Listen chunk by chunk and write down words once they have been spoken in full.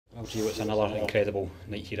Well, Gio, it's another incredible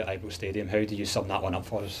night here at Ibrox Stadium. How do you sum that one up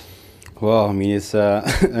for us? Well, I mean, it's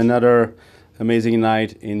another amazing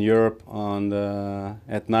night in Europe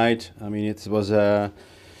at night. I mean, it was a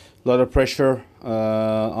lot of pressure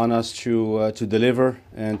on us to deliver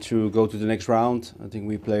and to go to the next round. I think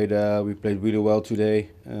we played really well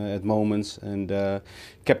today at moments and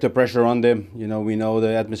kept the pressure on them. You know, we know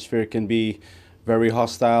the atmosphere can be very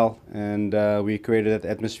hostile, and we created that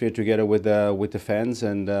atmosphere together with the fans,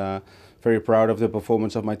 and very proud of the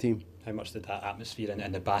performance of my team. How much did that atmosphere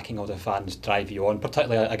and the backing of the fans drive you on?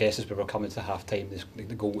 Particularly, I guess, as we were coming to half time,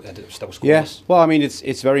 the goal it was still scoreless. Yeah, well, I mean,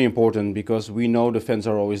 it's very important because we know the fans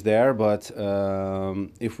are always there, but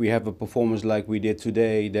if we have a performance like we did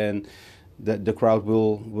today, then the crowd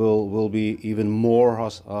will be even more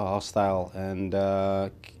hostile, and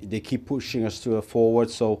they keep pushing us forward.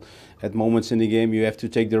 So at moments in the game, you have to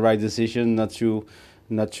take the right decision, not to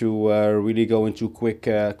really go into quick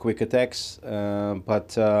attacks.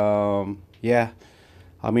 Yeah,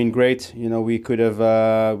 I mean, great. You know, we could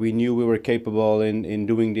have, we knew we were capable in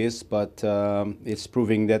doing this, but it's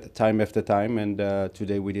proving that time after time, and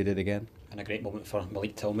today we did it again. And a great moment for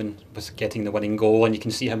Malik Tillman was getting the winning goal, and you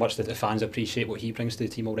can see how much the fans appreciate what he brings to the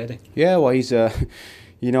team already. Yeah, well, he's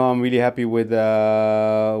you know, I'm really happy with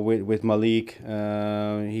Malik.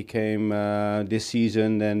 He came this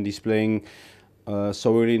season, and he's playing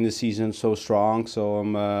so early in the season, so strong. So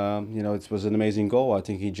you know, it was an amazing goal. I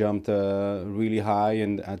think he jumped really high,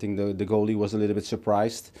 and I think the goalie was a little bit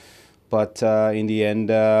surprised. But in the end,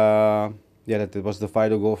 yeah, that was the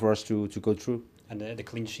vital goal for us to go through. And the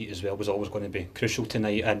clean sheet as well was always going to be crucial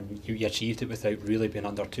tonight, and you achieved it without really being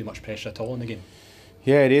under too much pressure at all in the game.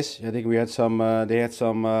 Yeah, it is. I think we had some. They had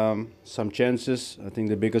some chances. I think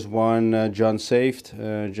the biggest one John saved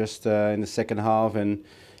just in the second half, and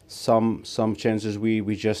some chances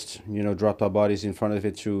we just, you know, dropped our bodies in front of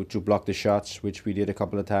it to block the shots, which we did a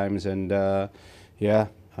couple of times. And yeah,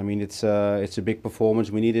 I mean, it's a big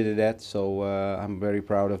performance. We needed that, so I'm very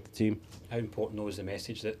proud of the team. How important though is the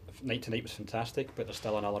message that night tonight was fantastic, but there's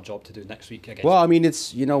still another job to do next week against? Well, I mean,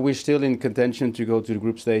 it's, you know, we're still in contention to go to the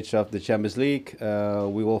group stage of the Champions League.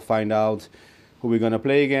 We will find out who we're going to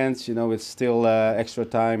play against. You know, it's still extra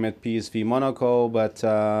time at PSV Monaco, but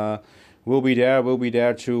we'll be there. We'll be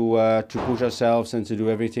there to push ourselves and to do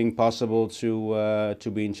everything possible to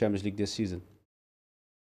be in Champions League this season.